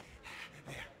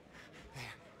 There.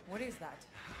 What is that?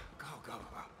 Go, go,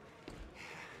 go.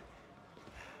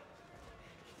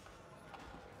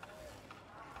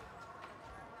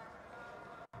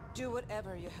 Do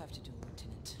whatever you have to do,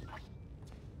 Lieutenant.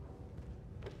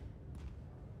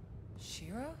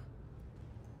 Shira?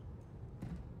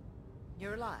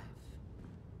 You're alive.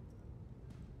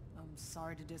 I'm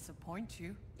sorry to disappoint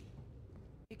you.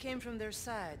 You came from their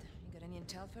side. You got any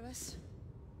intel for us?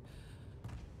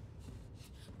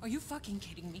 Are you fucking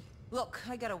kidding me? Look,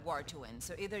 I got a war to win,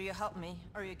 so either you help me,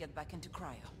 or you get back into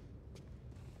cryo.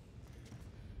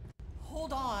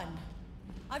 Hold on.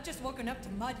 I've just woken up to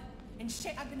mud. And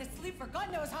shit, I've been asleep for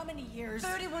God knows how many years.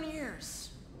 31 years!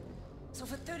 So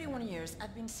for 31 years,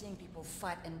 I've been seeing people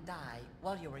fight and die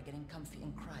while you were getting comfy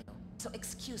in cryo. So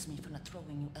excuse me for not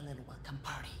throwing you a little welcome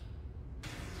party.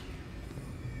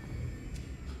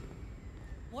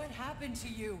 What happened to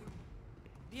you?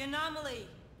 The anomaly!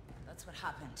 That's what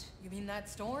happened. You mean that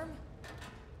storm?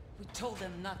 We told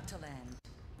them not to land.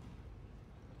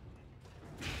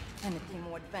 Anything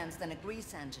more advanced than a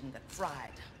grease engine got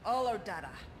fried. All our data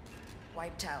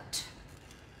wiped out.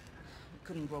 We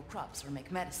couldn't grow crops or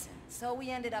make medicine, so we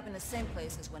ended up in the same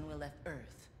place as when we left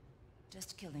Earth.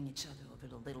 Just killing each other over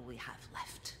the little we have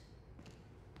left.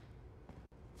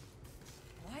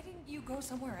 Why didn't you go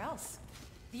somewhere else?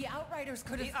 The Outriders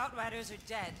could have... The Outriders are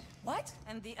dead. What?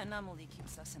 And the anomaly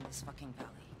keeps us in this fucking valley.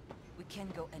 We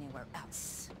can't go anywhere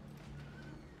else.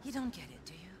 You don't get it,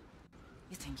 do you?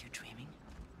 You think you're dreaming?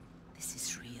 This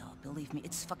is real. Believe me,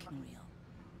 it's fucking real.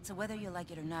 So whether you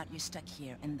like it or not, you're stuck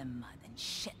here in the mud and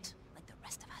shit like the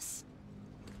rest of us.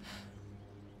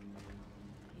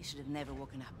 You should have never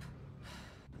woken up.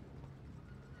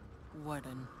 What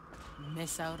an...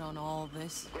 miss out on all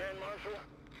this? Grand Marshal,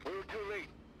 we were too late.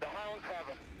 The Hounds have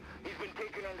him. He's been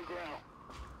taken underground.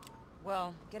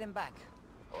 Well, get him back.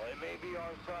 Well, it may be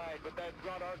our side, but that's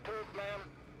not our turf, ma'am.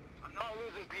 I'm not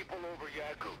losing people over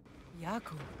Yaku.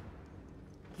 Yaku?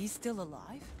 He's still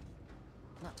alive?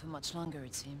 Not too much longer,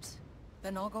 it seems.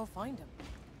 Then I'll go find him.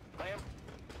 Ma'am?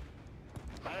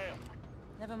 Ma'am?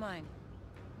 Never mind.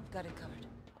 We've got it covered.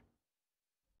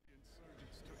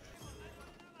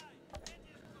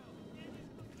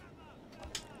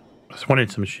 I just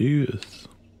wanted some shoes.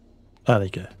 Ah, there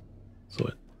you go. Saw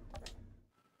it.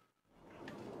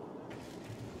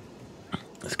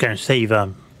 Let's go and save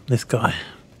this guy.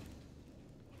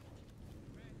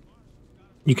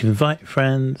 You can invite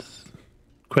friends.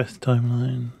 Quest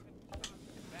timeline.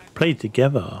 Play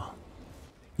together.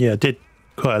 Yeah, I did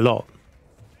quite a lot.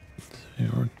 It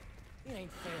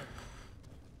ain't fair.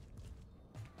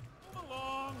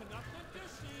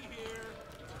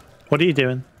 What are you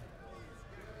doing?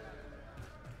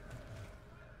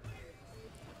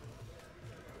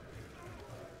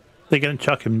 They're going to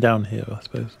chuck him down here, I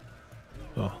suppose.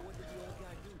 Oh.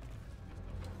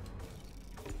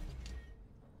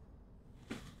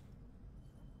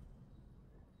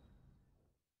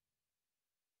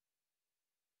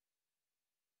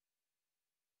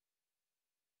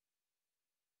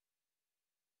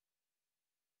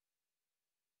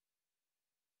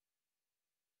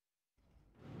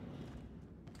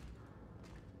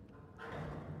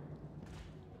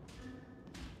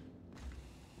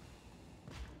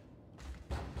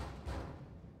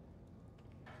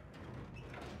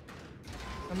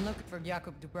 I'm looking for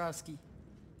Jakub Dubrowski.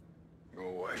 Go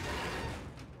away.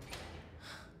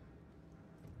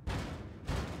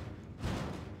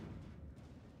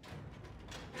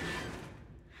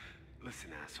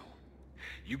 Listen, asshole.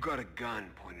 You got a gun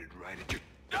pointed right at your...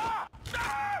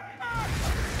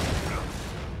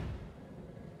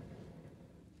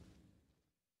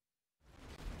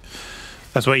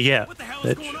 That's what you get. What the hell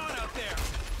is going on out there?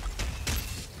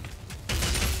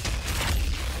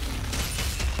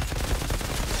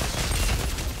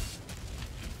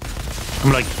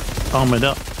 I'm like armored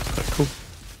up. It's quite cool.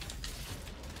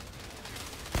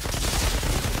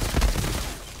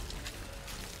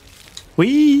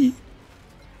 Whee!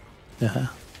 Yeah.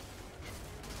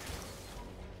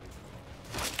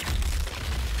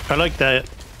 I like that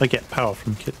I get power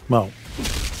from well,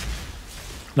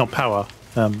 not power,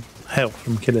 health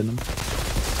from killing them.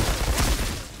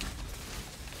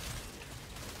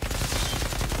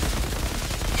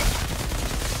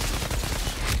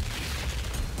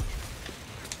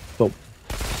 Oh.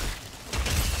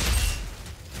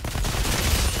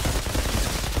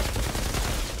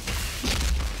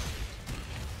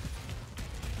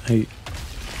 Hey.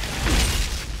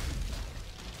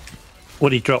 What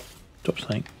did he drop? Drop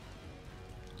something.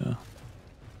 Yeah.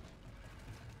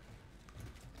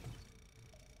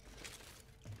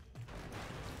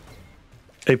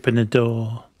 Open the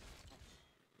door.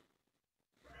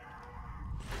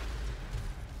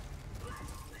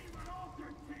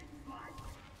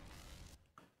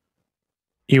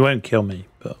 You won't kill me,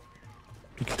 but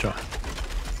you can try.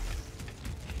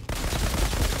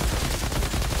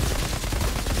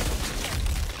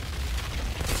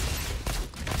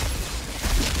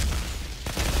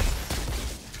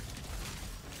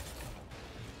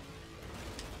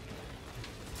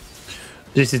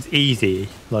 This is easy,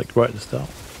 like right at the start.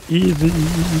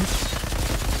 Easy.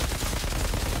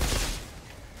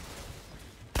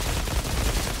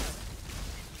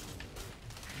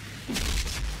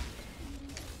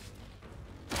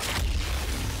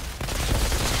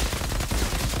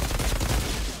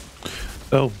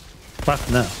 Oh, what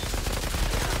now?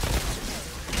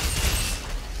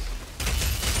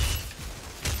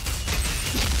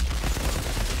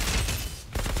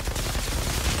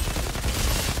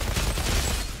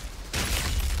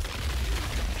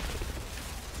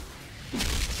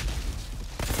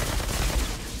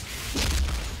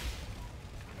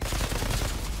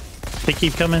 They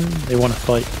keep coming, they want to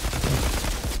fight.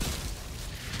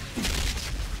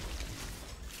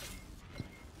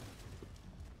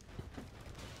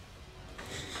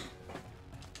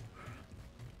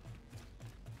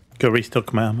 Go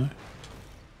restock my ammo.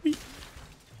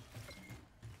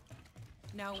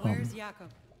 Now where's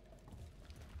Jakob?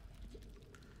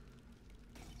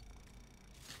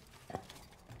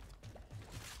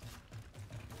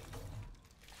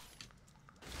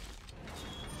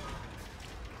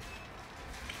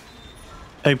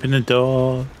 Open the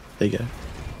door. There you go.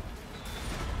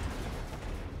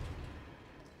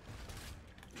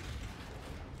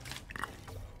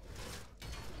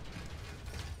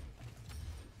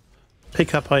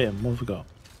 Pick up item. What have we got?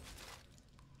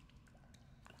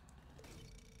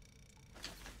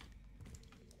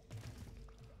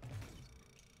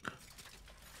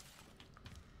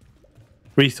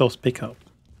 Resource pickup.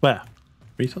 Where?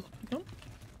 Resource pickup?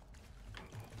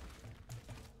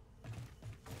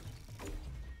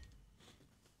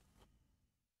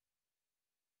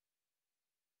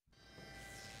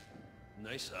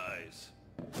 Nice eyes.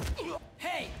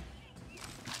 Hey!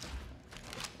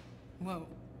 Whoa.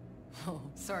 Oh,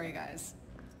 sorry guys.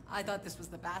 I thought this was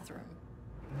the bathroom.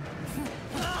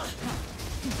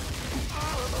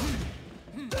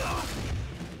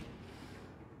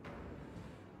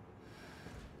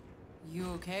 You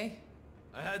okay?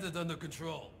 I had it under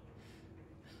control.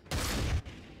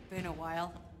 Been a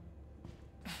while.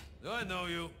 I know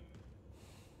you.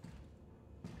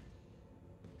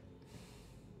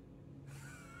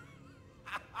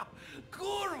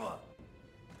 Kurva!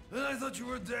 And I thought you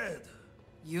were dead.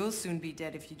 You'll soon be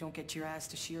dead if you don't get your ass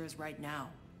to Shira's right now.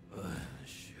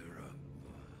 Shira.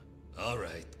 All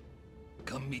right.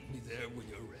 Come meet me there when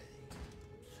you're ready.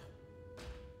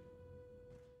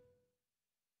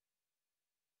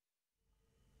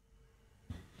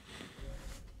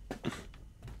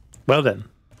 Well then.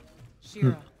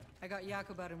 Shira, I got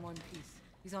Jakob out in one piece.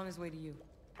 He's on his way to you.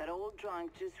 That old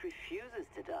drunk just refuses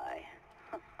to die.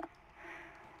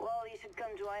 Well, you should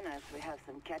come join us. We have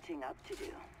some catching up to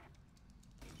do.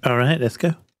 All right, let's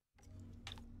go.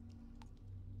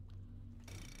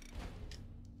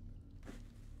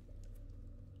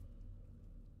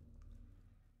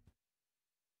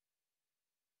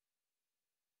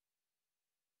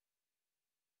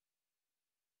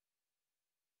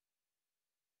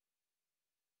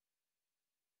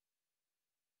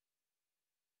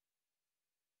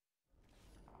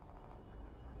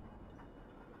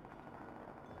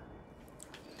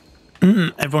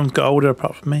 Everyone's got older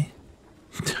apart from me.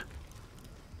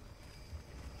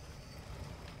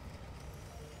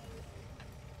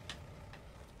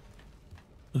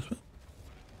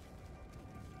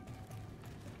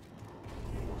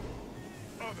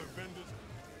 Other vendors.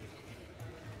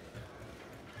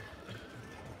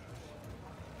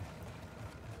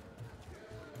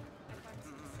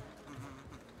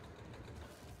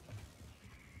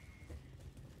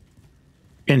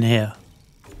 In here.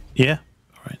 Yeah?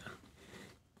 Alright.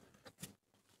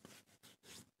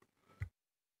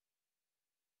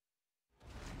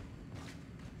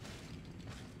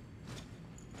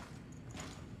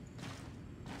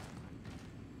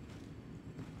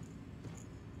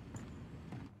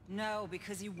 No,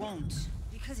 because he won't.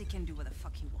 Because he can do what the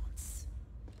fuck he wants.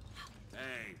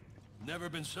 Hey, never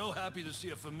been so happy to see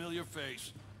a familiar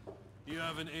face. You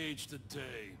haven't aged a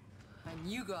day. And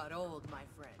you got old, my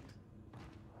friend.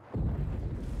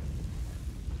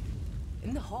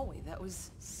 In the hallway, that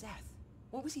was Seth.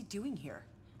 What was he doing here?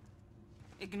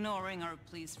 Ignoring our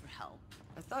pleas for help.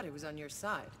 I thought he was on your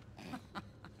side.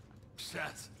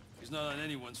 Seth, he's not on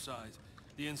anyone's side.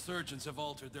 The insurgents have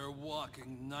altered their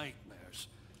walking nightmares.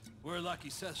 We're lucky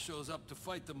Seth shows up to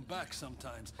fight them back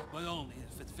sometimes, but only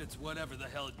if it fits whatever the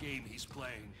hell game he's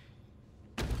playing.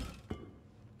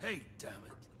 Hey, damn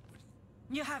it.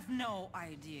 You have no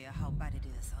idea how bad it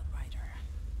is, Outrider.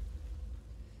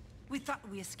 We thought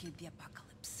we escaped the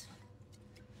apocalypse.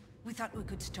 We thought we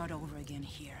could start over again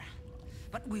here.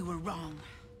 But we were wrong.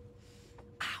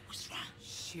 I was wrong.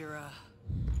 Shira.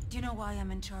 Do you know why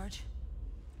I'm in charge?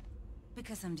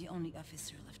 Because I'm the only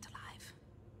officer left alive.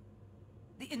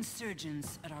 The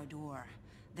insurgents at our door,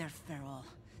 they're feral,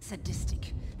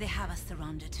 sadistic. They have us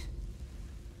surrounded.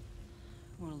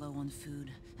 We're low on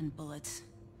food and bullets.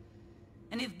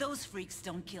 And if those freaks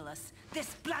don't kill us,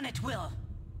 this planet will!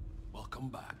 Welcome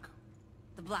back.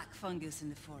 The black fungus in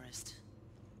the forest.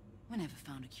 We never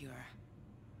found a cure.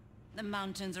 The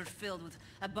mountains are filled with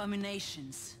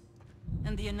abominations.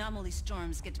 And the anomaly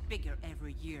storms get bigger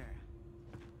every year.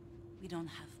 We don't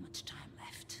have much time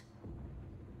left.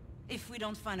 If we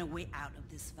don't find a way out of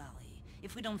this valley,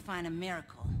 if we don't find a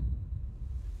miracle,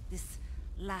 this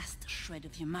last shred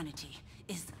of humanity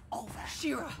is over.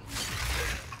 Shira!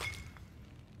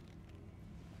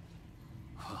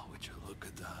 Oh, would you look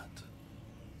at that?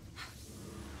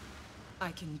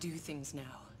 I can do things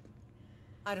now.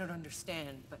 I don't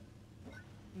understand, but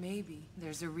maybe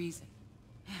there's a reason.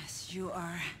 Yes, you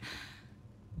are.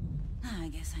 I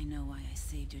guess I know why I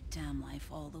saved your damn life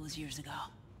all those years ago.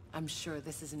 I'm sure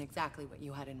this isn't exactly what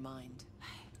you had in mind.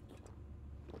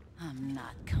 I'm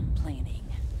not complaining.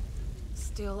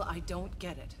 Still, I don't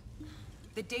get it.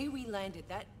 The day we landed,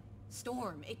 that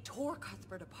storm, it tore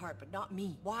Cuthbert apart, but not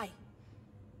me. Why?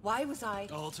 Why was I...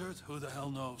 Altered? Who the hell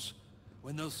knows?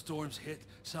 When those storms hit,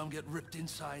 some get ripped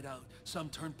inside out, some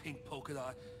turn pink polka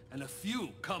dot, and a few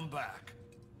come back.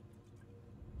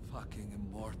 Fucking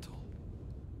immortal.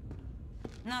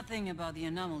 Nothing about the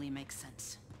anomaly makes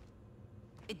sense.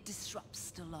 It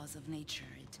disrupts the laws of nature.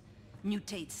 It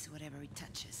mutates whatever it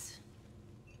touches.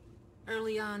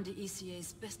 Early on, the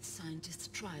ECA's best scientists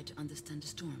tried to understand the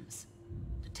storms,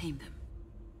 to tame them.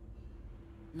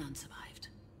 None survived.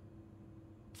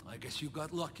 I guess you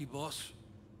got lucky, boss.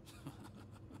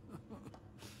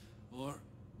 Or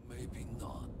maybe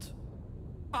not.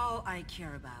 All I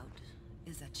care about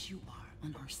is that you are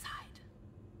on our side.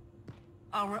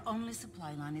 Our only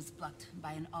supply line is blocked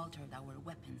by an altar that our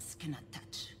weapons cannot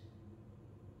touch.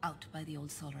 Out by the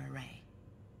old solar array.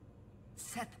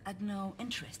 Seth had no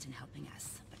interest in helping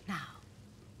us, but now,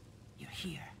 you're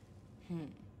here.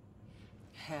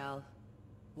 Hell,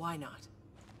 why not?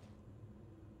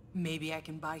 Maybe I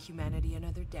can buy humanity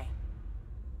another day.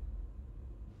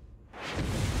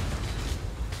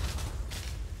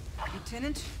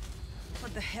 Lieutenant,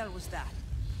 what the hell was that?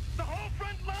 The whole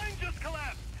front line just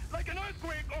collapsed! Like an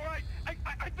earthquake, all right.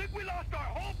 I think we lost our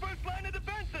whole first line of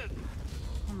defenses!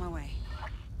 On my way.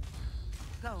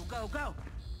 Go, go, go!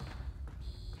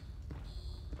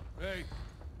 Hey,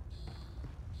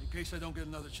 in case I don't get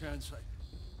another chance,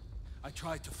 I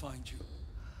tried to find you.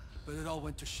 But it all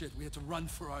went to shit. We had to run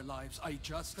for our lives.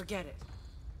 Forget it.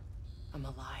 I'm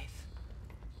alive.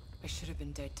 I should have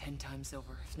been dead 10 times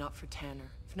over, if not for Tanner,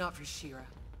 if not for Shira.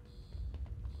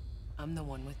 I'm the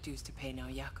one with dues to pay now,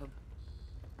 Jakob.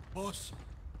 Boss,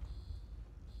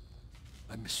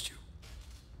 I missed you.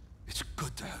 It's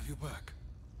good to have you back.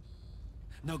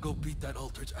 Now go beat that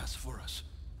Altered's ass for us,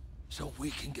 so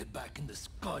we can get back in this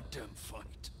goddamn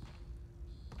fight.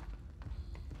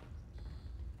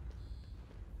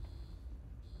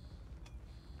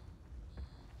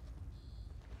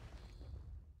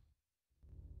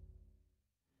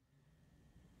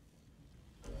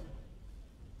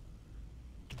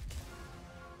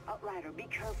 Outrider, be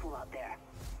careful out there.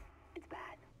 It's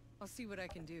bad. I'll see what I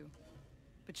can do.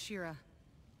 But Shira,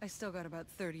 I still got about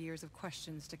 30 years of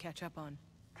questions to catch up on.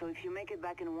 So if you make it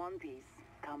back in one piece,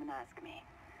 come and ask me.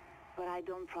 But I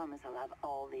don't promise I'll have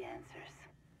all the answers.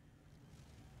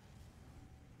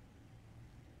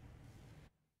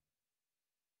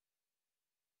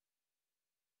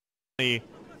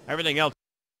 Everything else.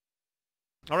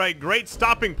 All right, great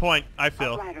stopping point, I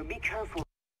feel. Outrider, be careful.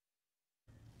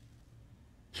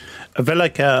 I feel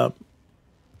like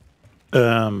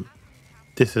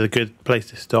this is a good place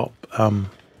to stop.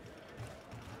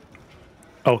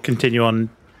 I'll continue on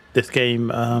this game.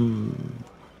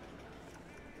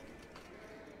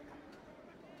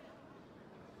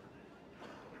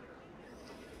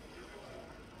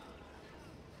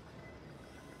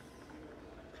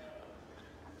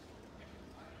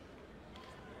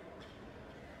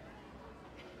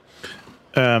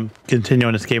 Continue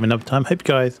on this game another time. Hope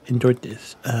you guys enjoyed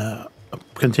this.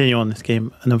 Continue on this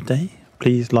game another day.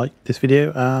 Please like this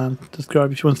video and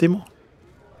subscribe if you want to see more.